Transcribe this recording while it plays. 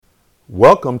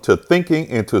Welcome to Thinking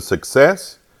into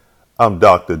Success. I'm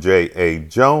Dr. J.A.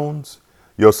 Jones,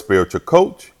 your spiritual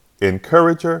coach,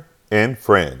 encourager, and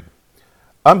friend.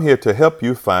 I'm here to help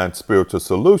you find spiritual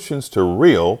solutions to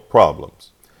real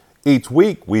problems. Each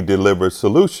week, we deliver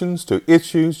solutions to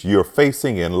issues you're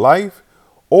facing in life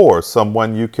or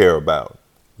someone you care about.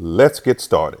 Let's get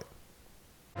started.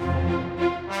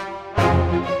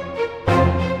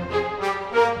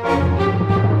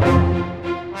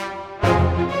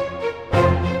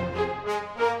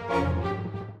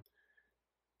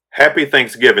 Happy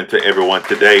Thanksgiving to everyone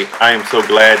today. I am so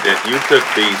glad that you took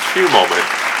these few moments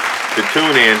to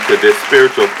tune in to this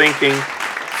spiritual thinking,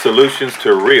 solutions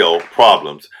to real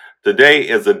problems. Today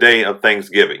is a day of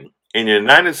Thanksgiving. In the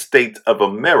United States of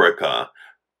America,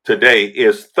 today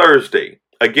is Thursday.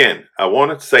 Again, I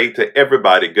want to say to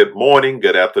everybody, good morning,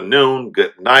 good afternoon,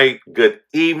 good night, good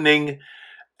evening.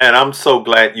 And I'm so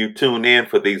glad you tuned in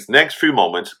for these next few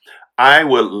moments. I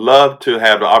would love to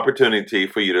have the opportunity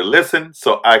for you to listen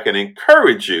so I can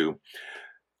encourage you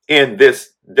in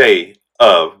this day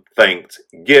of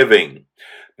Thanksgiving.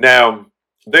 Now,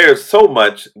 there's so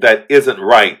much that isn't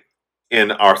right in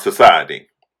our society.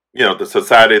 You know, the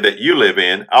society that you live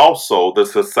in, also the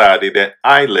society that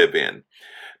I live in.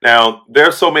 Now, there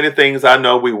are so many things I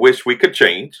know we wish we could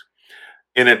change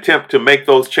in an attempt to make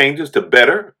those changes to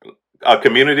better our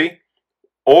community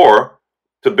or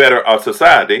to better our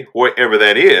society, wherever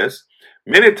that is.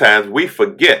 Many times we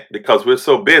forget, because we're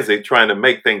so busy trying to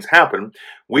make things happen,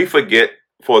 we forget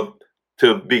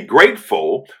to be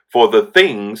grateful for the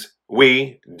things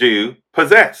we do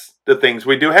possess, the things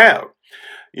we do have.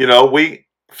 You know, we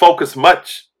focus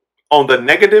much on the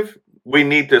negative. We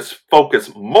need to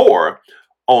focus more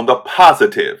on the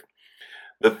positive,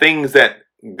 the things that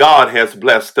God has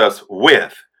blessed us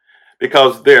with,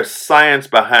 because there's science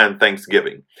behind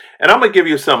Thanksgiving. And I'm going to give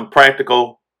you some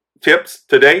practical tips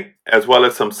today, as well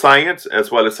as some science, as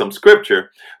well as some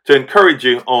scripture to encourage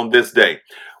you on this day.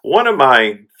 One of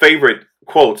my favorite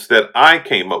quotes that I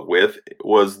came up with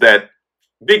was that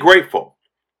be grateful.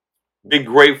 Be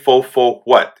grateful for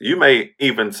what? You may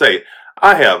even say,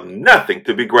 I have nothing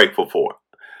to be grateful for.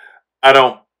 I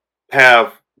don't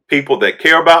have people that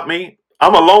care about me.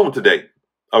 I'm alone today.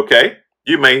 Okay?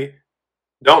 You may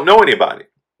don't know anybody.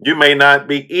 You may not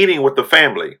be eating with the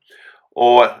family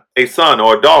or a son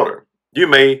or a daughter. You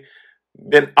may have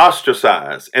been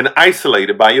ostracized and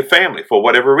isolated by your family for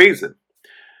whatever reason.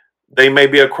 They may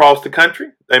be across the country.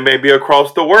 They may be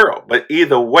across the world. But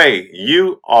either way,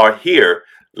 you are here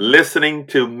listening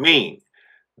to me.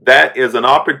 That is an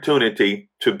opportunity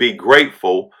to be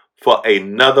grateful for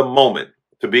another moment,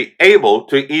 to be able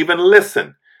to even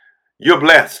listen. You're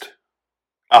blessed.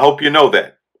 I hope you know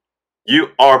that. You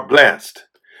are blessed.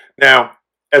 Now,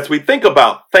 as we think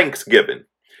about Thanksgiving,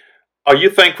 are you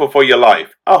thankful for your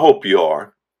life? I hope you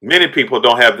are. Many people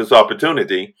don't have this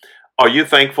opportunity. Are you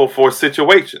thankful for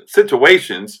situations?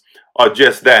 Situations are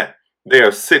just that. They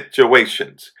are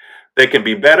situations. They can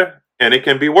be better and it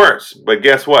can be worse. But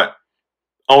guess what?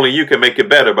 Only you can make it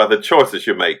better by the choices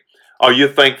you make. Are you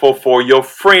thankful for your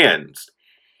friends?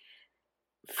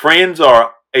 Friends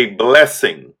are a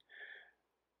blessing.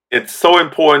 It's so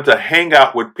important to hang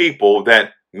out with people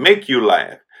that make you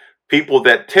laugh, people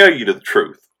that tell you the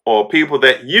truth, or people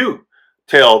that you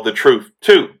tell the truth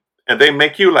to, and they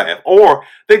make you laugh, or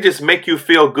they just make you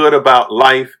feel good about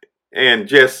life and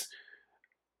just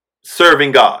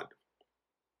serving God,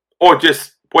 or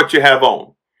just what you have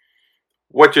on,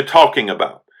 what you're talking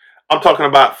about. I'm talking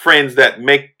about friends that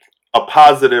make a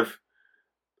positive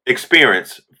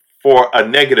experience for a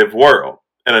negative world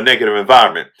and a negative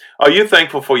environment. Are you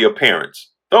thankful for your parents?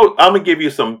 I'm going to give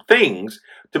you some things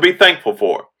to be thankful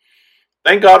for.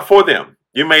 Thank God for them.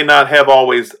 You may not have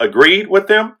always agreed with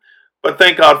them, but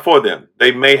thank God for them.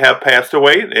 They may have passed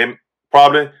away. They're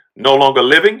probably no longer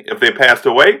living if they passed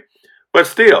away. But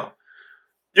still,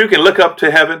 you can look up to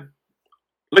heaven,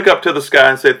 look up to the sky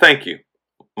and say, thank you,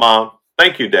 Mom.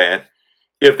 Thank you, Dad,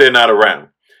 if they're not around.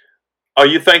 Are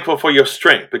you thankful for your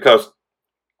strength? Because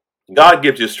God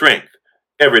gives you strength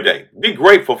every day. Be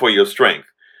grateful for your strength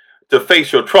to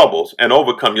face your troubles and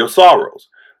overcome your sorrows.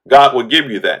 God will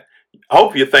give you that. I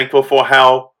hope you're thankful for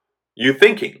how you're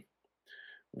thinking,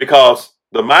 because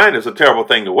the mind is a terrible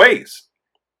thing to waste.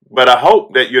 But I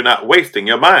hope that you're not wasting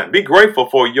your mind. Be grateful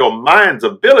for your mind's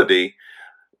ability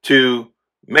to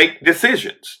make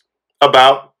decisions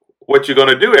about what you're going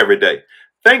to do every day.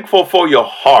 Thankful for your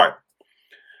heart.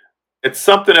 It's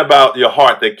something about your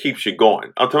heart that keeps you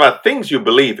going. I'm talking about things you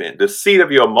believe in, the seat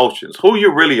of your emotions, who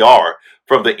you really are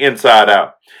from the inside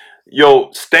out,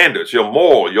 your standards, your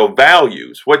moral, your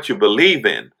values, what you believe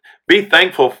in. Be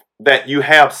thankful that you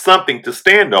have something to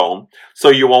stand on so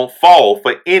you won't fall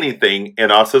for anything in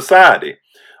our society?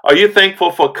 Are you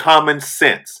thankful for common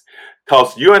sense?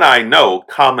 Because you and I know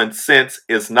common sense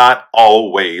is not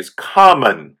always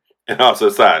common in our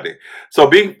society. So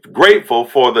be grateful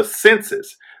for the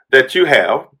senses that you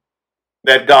have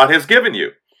that God has given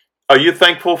you. Are you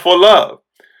thankful for love?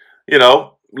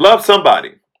 Love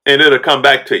somebody and it'll come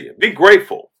back to you. Be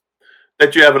grateful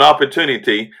that you have an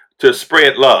opportunity to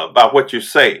spread love by what you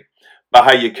say, by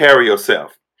how you carry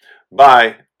yourself,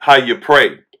 by how you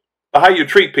pray, by how you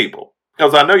treat people.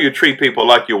 Because I know you treat people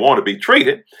like you want to be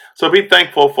treated. So be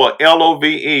thankful for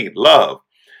LOVE, love.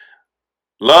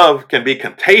 Love can be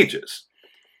contagious,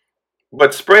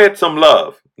 but spread some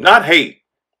love, not hate.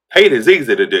 Hate is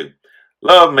easy to do.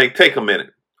 Love may take a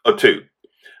minute or two.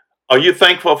 Are you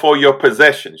thankful for your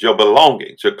possessions, your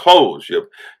belongings, your clothes,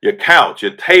 your couch,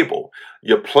 your table,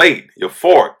 your plate, your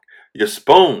fork, your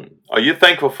spoon? Are you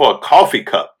thankful for a coffee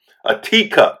cup, a tea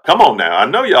cup? Come on now. I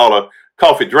know y'all are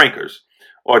coffee drinkers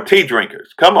or tea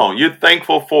drinkers. Come on. You're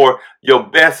thankful for your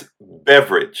best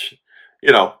beverage.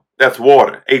 That's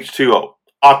water, H2O,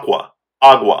 agua.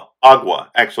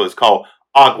 Actually, it's called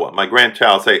agua. My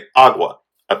grandchild say agua.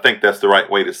 I think that's the right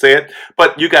way to say it.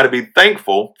 But you got to be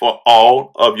thankful for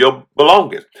all of your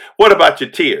belongings. What about your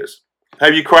tears?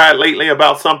 Have you cried lately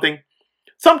about something?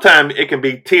 Sometimes it can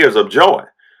be tears of joy.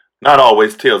 Not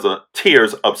always tears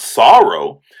of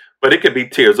sorrow, but it can be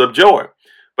tears of joy.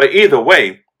 But either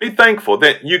way, be thankful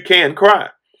that you can cry.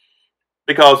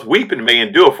 Because weeping may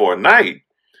endure for a night,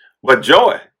 but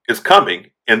joy is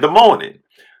coming in the morning.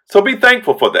 So be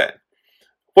thankful for that.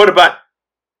 What about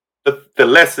the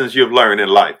lessons you've learned in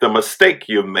life, the mistake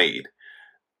you've made?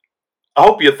 I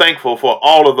hope you're thankful for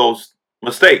all of those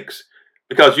mistakes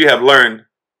because you have learned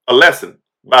a lesson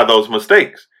by those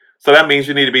mistakes. So that means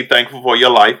you need to be thankful for your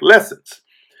life lessons.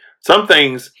 Some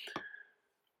things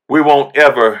we won't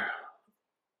ever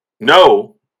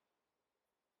know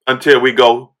until we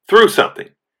go through something,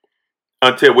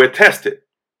 until we're tested.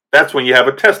 That's when you have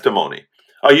a testimony.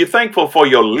 Are you thankful for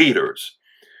your leaders,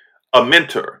 a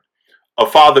mentor, a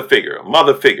father figure, a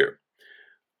mother figure,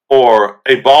 or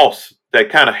a boss that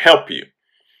kind of help you?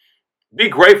 Be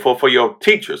grateful for your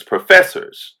teachers,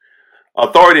 professors,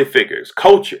 authority figures,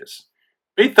 coaches.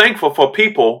 Be thankful for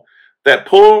people that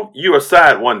pull you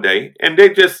aside one day and they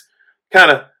just kind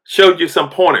of showed you some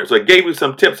pointers or gave you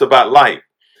some tips about life,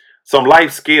 some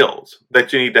life skills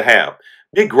that you need to have.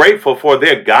 Be grateful for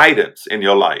their guidance in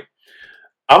your life.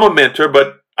 I'm a mentor,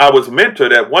 but I was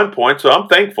mentored at one point, so I'm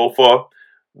thankful for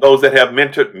those that have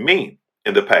mentored me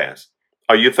in the past.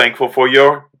 Are you thankful for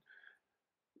your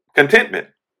contentment?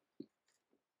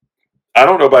 I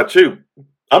don't know about you.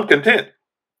 I'm content.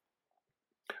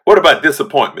 What about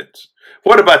disappointments?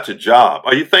 What about your job?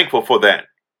 Are you thankful for that?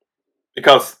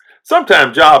 Because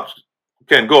sometimes jobs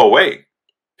can go away.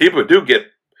 People do get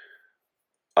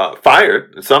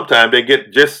fired. And sometimes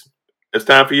it's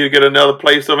time for you to get another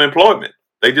place of employment.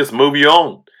 They just move you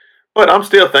on. But I'm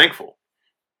still thankful.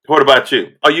 What about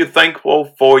you? Are you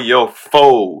thankful for your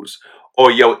foes or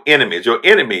your enemies? Your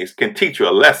enemies can teach you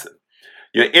a lesson.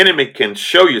 Your enemy can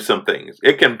show you some things.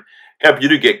 It can help you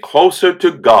to get closer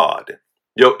to God.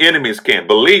 Your enemies can.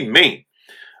 Believe me,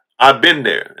 I've been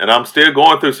there and I'm still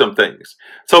going through some things.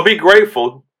 So be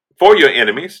grateful for your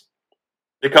enemies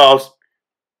because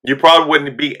you probably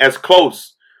wouldn't be as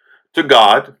close to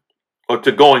God or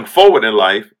to going forward in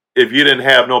life if you didn't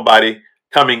have nobody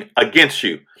coming against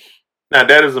you. Now,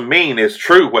 that doesn't mean it's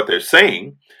true what they're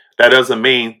saying. That doesn't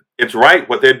mean it's right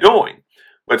what they're doing.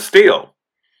 But still,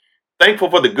 thankful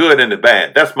for the good and the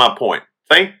bad. That's my point.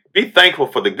 Be thankful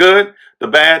for the good, the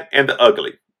bad, and the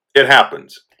ugly. It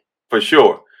happens, for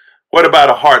sure. What about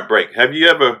a heartbreak? Have you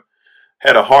ever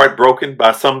had a heart broken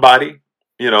by somebody?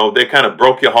 They kind of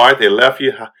broke your heart. They left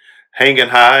you hanging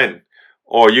high,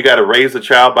 or you got to raise a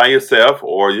child by yourself,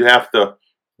 or you have to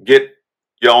get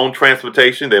your own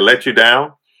transportation. They let you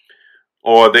down,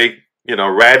 or they,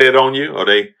 ratted on you, or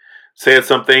they said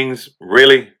some things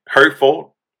really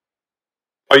hurtful.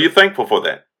 Are you thankful for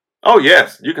that? Oh,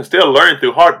 yes, you can still learn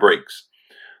through heartbreaks.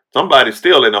 Somebody's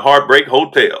still in a heartbreak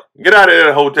hotel. Get out of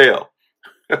that hotel.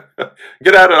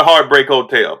 Get out of the heartbreak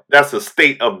hotel. That's a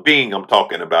state of being I'm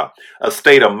talking about, a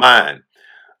state of mind.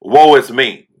 Woe is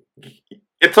me.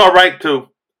 It's all right to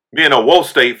be in a woe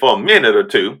state for a minute or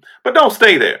two, but don't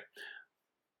stay there.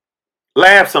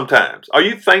 Laugh sometimes. Are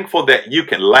you thankful that you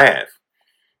can laugh?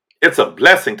 It's a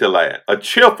blessing to laugh. A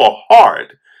cheerful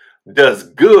heart does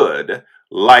good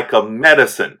like a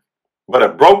medicine, but a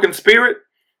broken spirit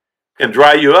can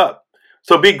dry you up.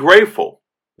 So be grateful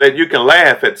that you can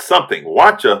laugh at something.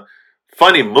 Watch a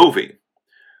funny movie.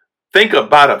 Think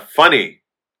about a funny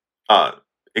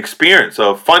experience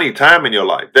or a funny time in your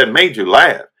life that made you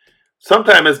laugh.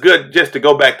 Sometimes it's good just to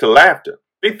go back to laughter.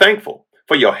 Be thankful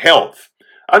for your health.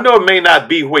 I know it may not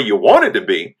be where you want it to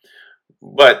be,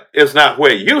 but it's not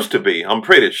where it used to be, I'm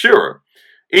pretty sure.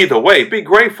 Either way, be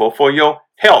grateful for your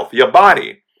health, your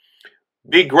body.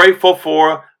 Be grateful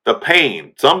for the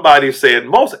pain. Somebody said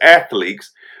most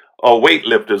athletes or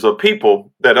weightlifters or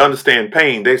people that understand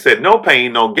pain, they said no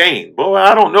pain, no gain. Well,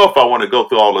 I don't know if I want to go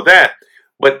through all of that,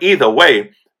 but either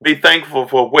way, be thankful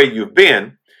for where you've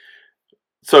been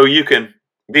so you can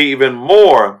be even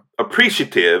more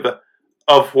appreciative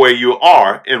of where you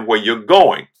are and where you're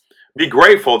going. Be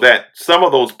grateful that some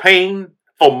of those painful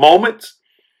moments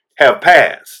have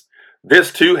passed.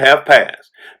 This too have passed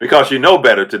because you know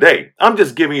better today. I'm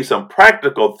just giving you some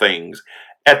practical things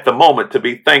at the moment to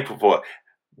be thankful for.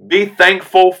 Be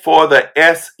thankful for the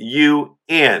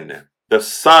sun, the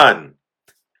sun.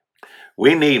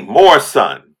 We need more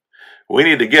sun. We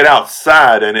need to get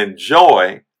outside and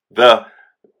enjoy the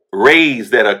rays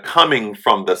that are coming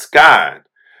from the sky.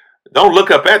 Don't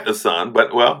look up at the sun,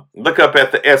 but look up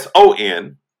at the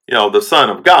sun, the Son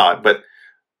of God. But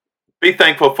be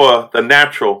thankful for the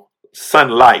natural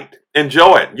sunlight.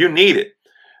 Enjoy it. You need it.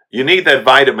 You need that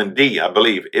vitamin D, I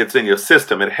believe. It's in your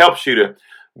system. It helps you to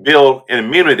build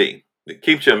immunity. It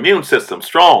keeps your immune system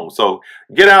strong. So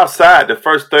get outside the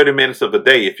first 30 minutes of the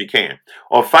day if you can.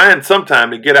 Or find some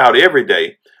time to get out every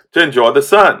day to enjoy the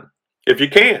sun if you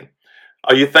can.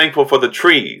 Are you thankful for the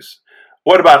trees?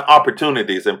 What about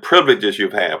opportunities and privileges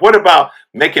you've had? What about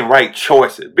making right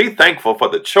choices? Be thankful for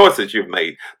the choices you've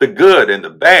made, the good and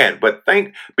the bad. But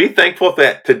be thankful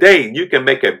that today you can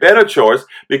make a better choice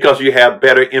because you have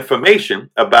better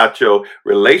information about your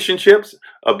relationships,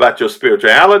 about your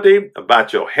spirituality,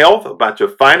 about your health, about your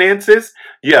finances.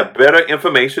 You have better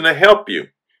information to help you.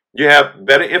 You have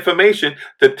better information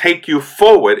to take you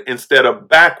forward instead of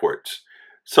backwards.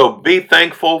 So be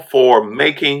thankful for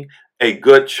making a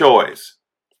good choice.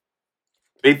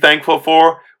 Be thankful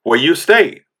for where you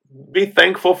stay. Be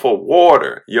thankful for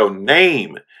water, your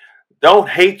name. Don't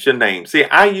hate your name. See,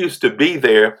 I used to be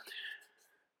there.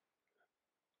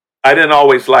 I didn't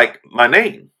always like my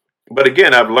name. But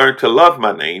again, I've learned to love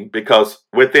my name because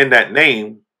within that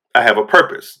name, I have a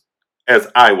purpose, as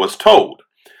I was told.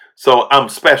 So I'm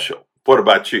special. What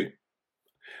about you?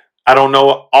 I don't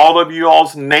know all of you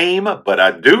all's name, but I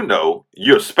do know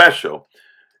you're special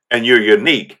and you're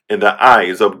unique in the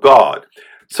eyes of God.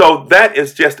 So that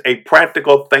is just a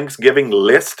practical Thanksgiving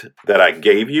list that I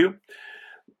gave you,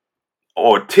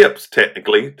 or tips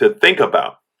technically, to think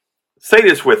about. Say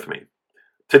this with me.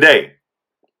 Today,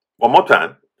 one more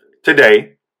time.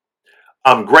 Today,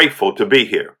 I'm grateful to be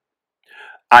here.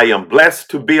 I am blessed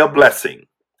to be a blessing.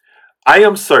 I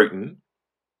am certain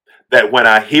that when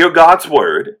I hear God's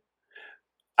word,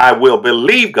 I will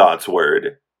believe God's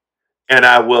word, and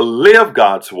I will live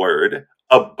God's word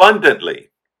abundantly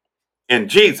in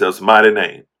Jesus' mighty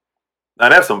name. Now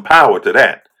that's some power to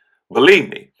that. Believe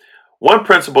me. One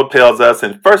principle tells us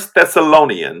in 1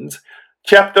 Thessalonians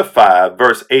chapter 5,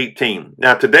 verse 18.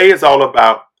 Now today is all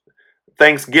about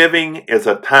Thanksgiving is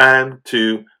a time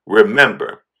to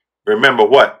remember. Remember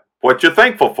what? What you're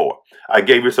thankful for. I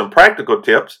gave you some practical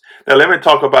tips. Now let me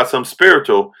talk about some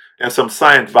spiritual and some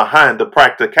science behind the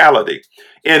practicality.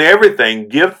 In everything,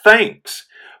 give thanks,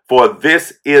 for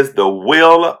this is the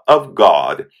will of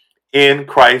God in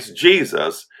Christ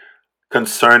Jesus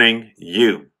concerning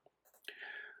you.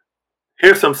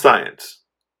 Here's some science.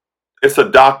 It's a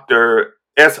Dr.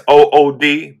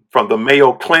 Sood from the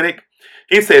Mayo Clinic.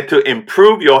 He said to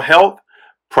improve your health,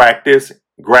 practice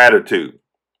gratitude.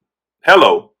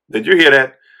 Hello, did you hear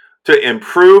that? To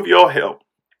improve your health.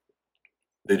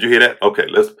 Did you hear that? Okay,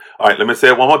 all right, let me say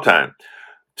it one more time.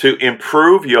 To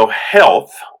improve your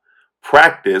health,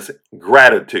 practice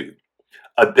gratitude.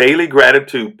 A daily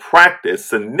gratitude practice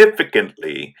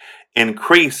significantly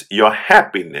increase your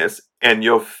happiness and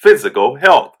your physical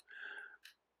health.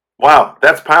 Wow,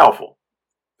 that's powerful.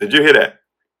 Did you hear that?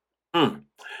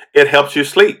 It helps you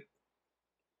sleep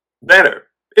better.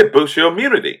 It boosts your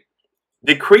immunity.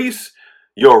 Decrease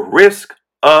your risk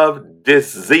of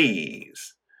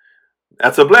disease.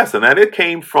 That's a blessing. And it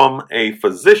came from a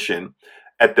physician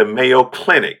at the Mayo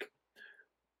Clinic.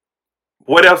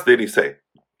 What else did he say?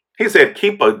 He said,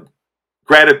 keep a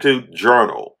gratitude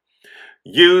journal.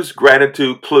 Use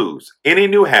gratitude clues. Any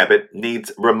new habit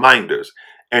needs reminders,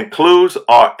 and clues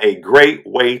are a great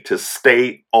way to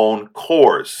stay on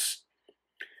course.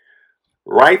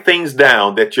 Write things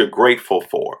down that you're grateful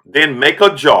for. Then make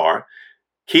a jar.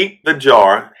 Keep the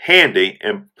jar handy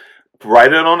and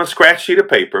write it on a scratch sheet of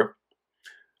paper.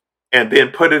 and then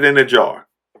put it in a jar.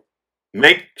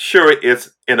 Make sure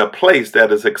it's in a place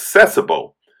that is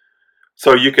accessible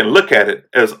so you can look at it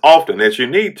as often as you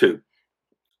need to.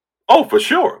 Oh, for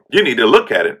sure. You need to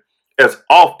look at it as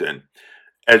often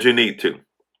as you need to,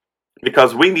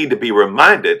 because we need to be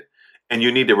reminded, and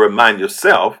you need to remind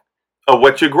yourself of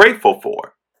what you're grateful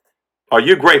for. Are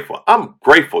you grateful? I'm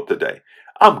grateful today.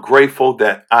 I'm grateful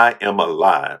that I am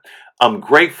alive. I'm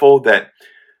grateful that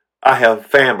I have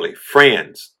family,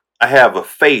 friends. I have a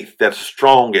faith that's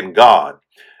strong in God.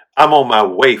 I'm on my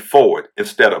way forward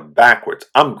instead of backwards.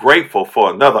 I'm grateful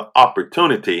for another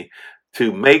opportunity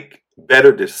to make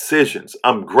better decisions.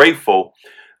 I'm grateful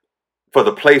for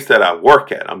the place that I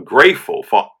work at. I'm grateful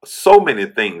for so many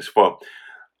things, for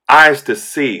eyes to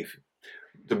see,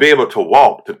 to be able to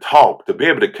walk, to talk, to be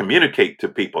able to communicate to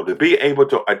people, to be able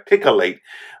to articulate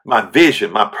my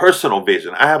vision, my personal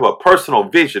vision. I have a personal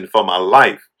vision for my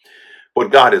life,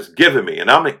 what God has given me.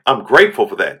 And I'm grateful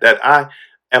for that I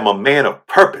am a man of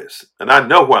purpose and I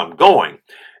know where I'm going.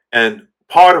 And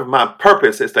part of my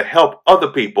purpose is to help other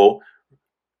people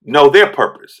know their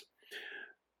purpose.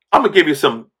 I'm going to give you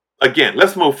some, again,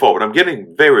 let's move forward. I'm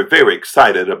getting very, very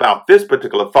excited about this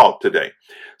particular thought today.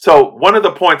 So one of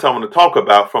the points I want to talk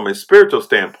about from a spiritual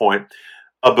standpoint,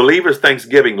 a believer's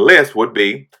Thanksgiving list would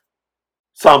be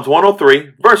Psalms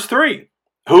 103, verse 3.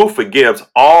 Who forgives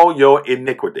all your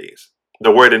iniquities?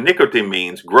 The word iniquity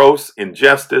means gross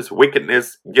injustice,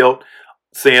 wickedness, guilt,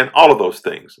 sin, all of those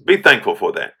things. Be thankful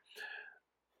for that.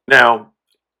 Now,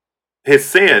 his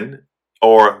sin,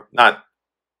 or not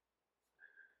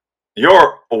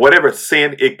your, or whatever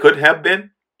sin it could have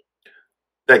been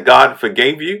that God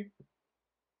forgave you,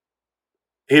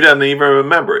 he doesn't even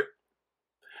remember it.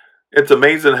 It's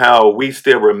amazing how we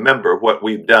still remember what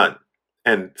we've done.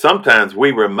 And sometimes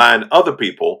we remind other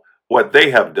people what they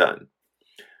have done.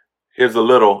 Here's a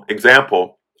little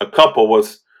example. A couple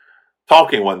was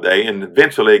talking one day and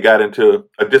eventually got into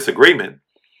a disagreement.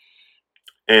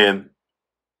 And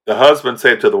the husband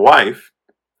said to the wife,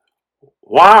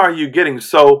 "Why are you getting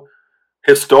so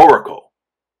historical?"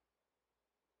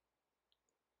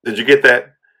 Did you get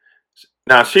that?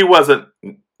 Now, she wasn't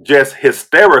just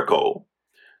hysterical.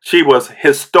 She was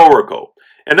historical.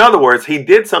 In other words, he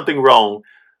did something wrong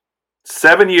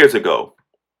 7 years ago,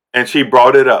 and she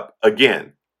brought it up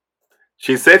again.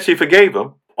 She said she forgave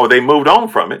him, or they moved on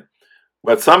from it,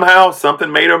 but somehow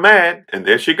something made her mad, and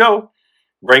there she go,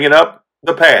 bringing up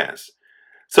the past.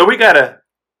 So we got to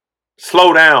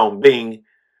slow down being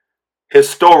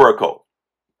historical.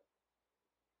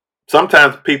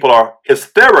 Sometimes people are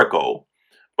hysterical,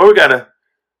 but we got to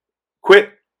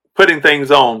quit putting things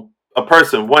on a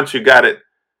person once you got it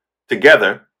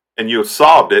together and you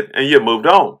solved it and you moved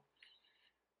on.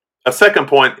 A second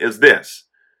point is this.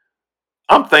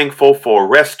 I'm thankful for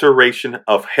restoration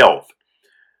of health.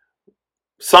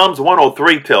 Psalms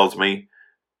 103 tells me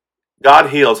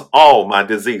God heals all my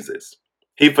diseases.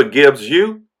 He forgives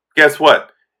you. Guess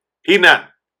what? He not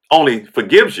only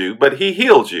forgives you, but he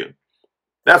heals you.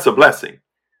 That's a blessing.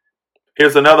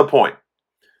 Here's another point.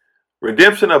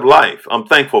 Redemption of life, I'm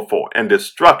thankful for, and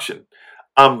destruction.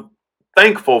 I'm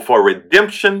thankful for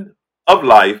redemption of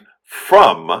life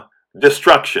from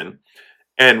destruction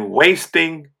and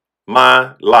wasting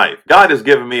my life. God has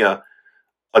given me a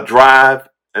drive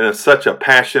and such a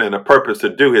passion and a purpose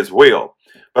to do his will.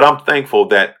 But I'm thankful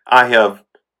that I have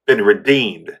been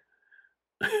redeemed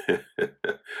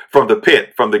from the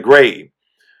pit, from the grave,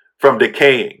 from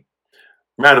decaying.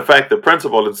 Matter of fact, the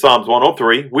principle in Psalms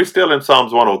 103, we're still in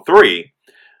Psalms 103,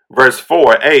 verse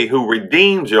 4a, who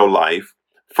redeems your life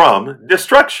from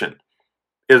destruction.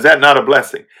 Is that not a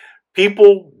blessing?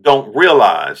 People don't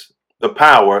realize the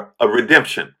power of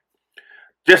redemption.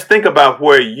 Just think about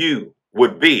where you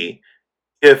would be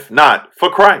if not for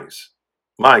Christ.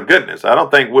 My goodness, I don't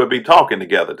think we'll be talking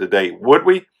together today, would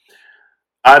we?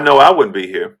 I know I wouldn't be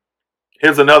here.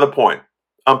 Here's another point.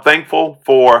 I'm thankful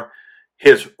for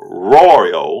his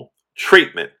royal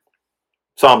treatment.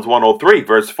 Psalms 103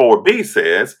 verse 4b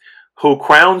says, who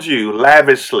crowns you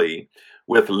lavishly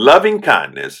with loving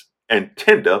kindness and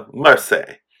tender mercy.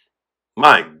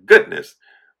 My goodness,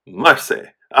 mercy.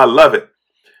 I love it.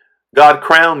 God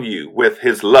crowned you with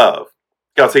his love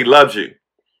because he loves you.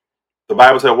 The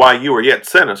Bible said, while you were yet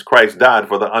sinners, Christ died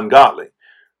for the ungodly.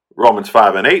 Romans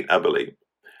 5 and 8, I believe.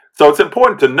 So it's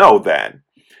important to know that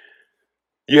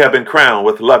you have been crowned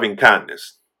with loving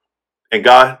kindness. And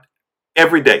God,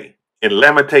 every day, in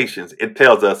Lamentations, it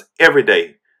tells us every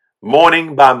day,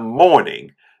 morning by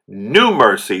morning, new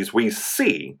mercies we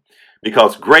see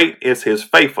because great is his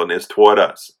faithfulness toward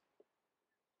us.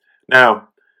 Now,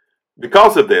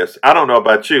 because of this, I don't know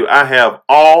about you, I have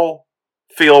all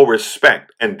feel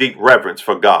respect and deep reverence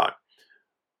for God.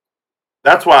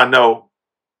 That's why I know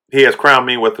He has crowned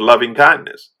me with loving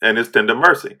kindness and His tender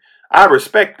mercy. I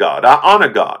respect God. I honor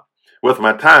God with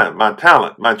my time, my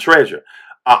talent, my treasure.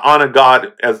 I honor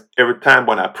God as every time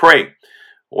when I pray,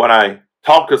 when I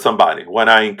talk to somebody, when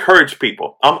I encourage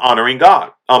people. I'm honoring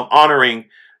God. I'm honoring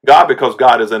God because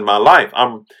God is in my life.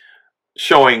 I'm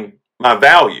showing my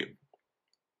value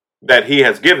that He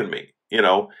has given me.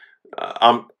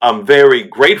 I'm very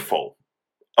grateful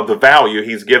of the value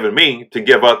He's given me to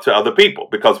give up to other people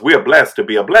because we are blessed to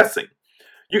be a blessing.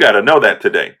 You got to know that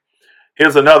today.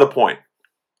 Here's another point,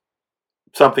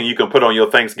 something you can put on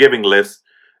your Thanksgiving list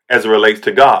as it relates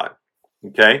to God.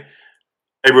 Okay?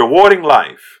 A rewarding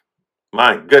life.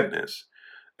 My goodness.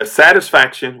 A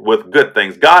satisfaction with good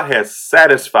things. God has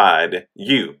satisfied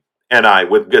you and I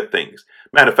with good things.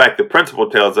 Matter of fact, the principle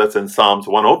tells us in Psalms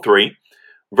 103,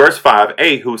 verse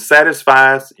 5a, who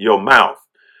satisfies your mouth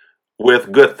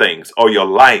with good things, or your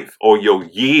life, or your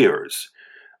years.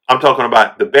 I'm talking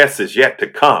about the best is yet to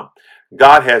come.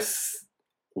 God has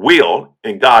will,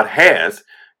 and God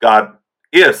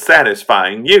is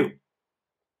satisfying you.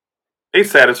 He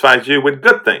satisfies you with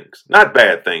good things, not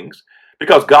bad things,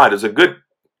 because God is a good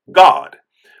God.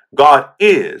 God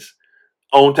is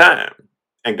on time,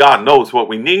 and God knows what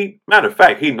we need. Matter of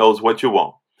fact, He knows what you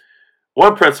want.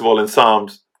 One principle in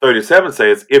Psalms 37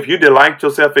 says, if you delight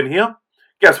yourself in Him,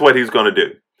 guess what He's going to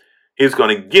do? He's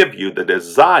going to give you the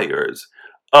desires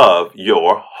of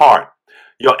your heart.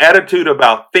 Your attitude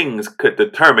about things could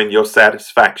determine your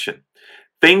satisfaction.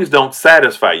 Things don't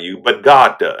satisfy you, but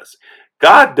God does.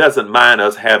 God doesn't mind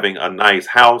us having a nice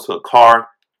house, a car,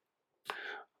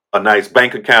 a nice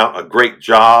bank account, a great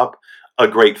job, a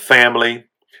great family,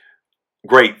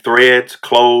 great threads,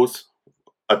 clothes,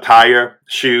 attire,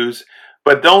 shoes,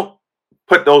 but don't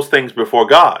put those things before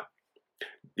God.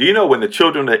 You know, when the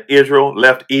children of Israel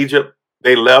left Egypt,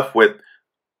 they left with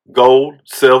gold,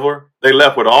 silver. They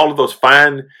left with all of those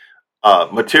fine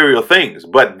material things.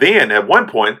 But then at one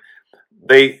point,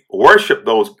 they worshiped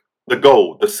the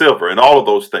gold, the silver, and all of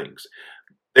those things.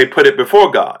 They put it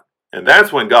before God. And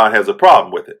that's when God has a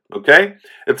problem with it. Okay?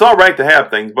 It's all right to have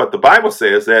things, but the Bible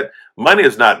says that money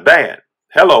is not bad.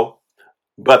 Hello.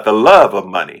 But the love of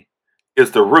money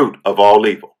is the root of all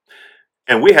evil.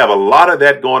 And we have a lot of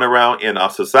that going around in our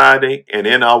society and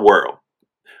in our world.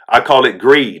 I call it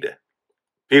greed.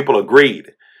 People are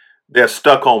greed. They're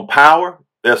stuck on power.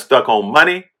 They're stuck on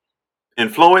money,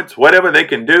 influence, whatever they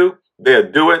can do,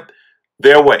 they'll do it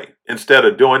their way instead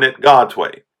of doing it God's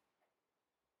way.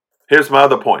 Here's my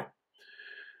other point.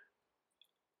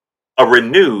 A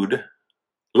renewed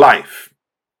life.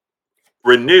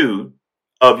 Renewed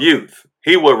of youth.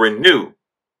 He will renew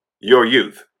your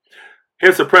youth.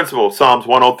 Here's the principle, Psalms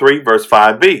 103, verse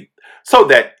 5b. So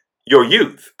that your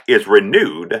youth is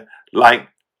renewed like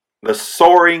the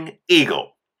soaring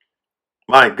eagle.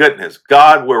 My goodness,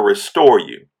 God will restore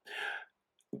you.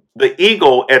 The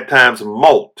eagle at times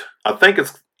molt. I think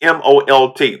it's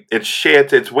molt. It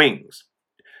sheds its wings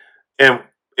and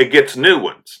it gets new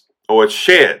ones, or it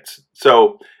sheds.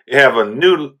 So you have a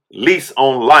new lease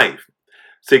on life.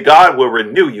 See, God will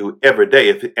renew you every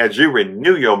day as you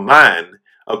renew your mind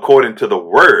according to the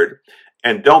word,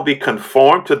 and don't be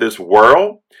conformed to this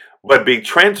world, but be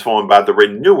transformed by the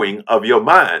renewing of your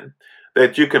mind,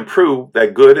 that you can prove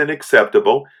that good and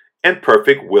acceptable and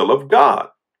perfect will of God.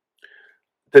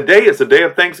 Today is the day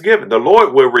of Thanksgiving. The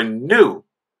Lord will renew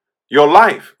your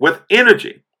life with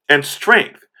energy and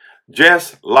strength,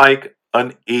 just like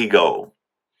an eagle.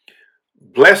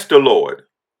 Bless the Lord,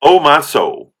 O my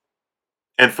soul,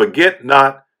 and forget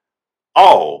not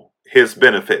all His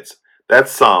benefits.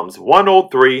 That's Psalms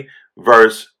 103,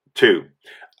 verse 2.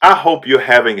 I hope you're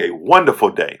having a wonderful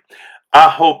day. I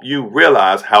hope you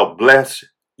realize how blessed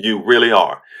you really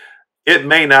are. It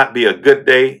may not be a good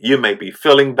day. You may be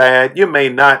feeling bad. You may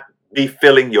not be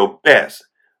feeling your best.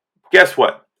 Guess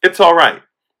what? It's all right.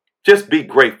 Just be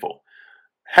grateful.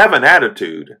 Have an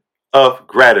attitude of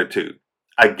gratitude.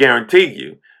 I guarantee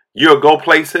you, you'll go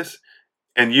places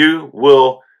and you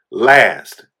will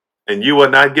last. And you will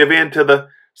not give in to the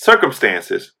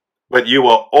circumstances, but you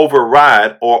will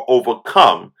override or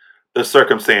overcome the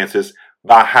circumstances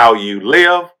by how you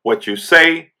live, what you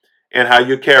say, and how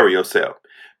you carry yourself.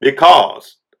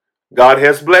 Because God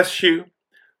has blessed you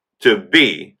to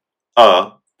be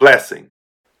a blessing.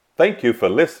 Thank you for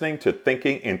listening to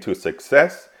Thinking into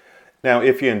Success. Now,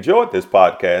 if you enjoyed this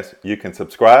podcast, you can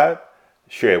subscribe,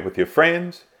 share it with your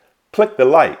friends, click the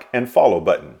like and follow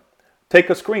button, take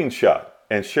a screenshot,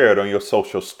 and share it on your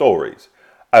social stories.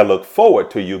 I look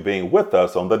forward to you being with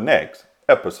us on the next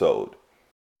episode.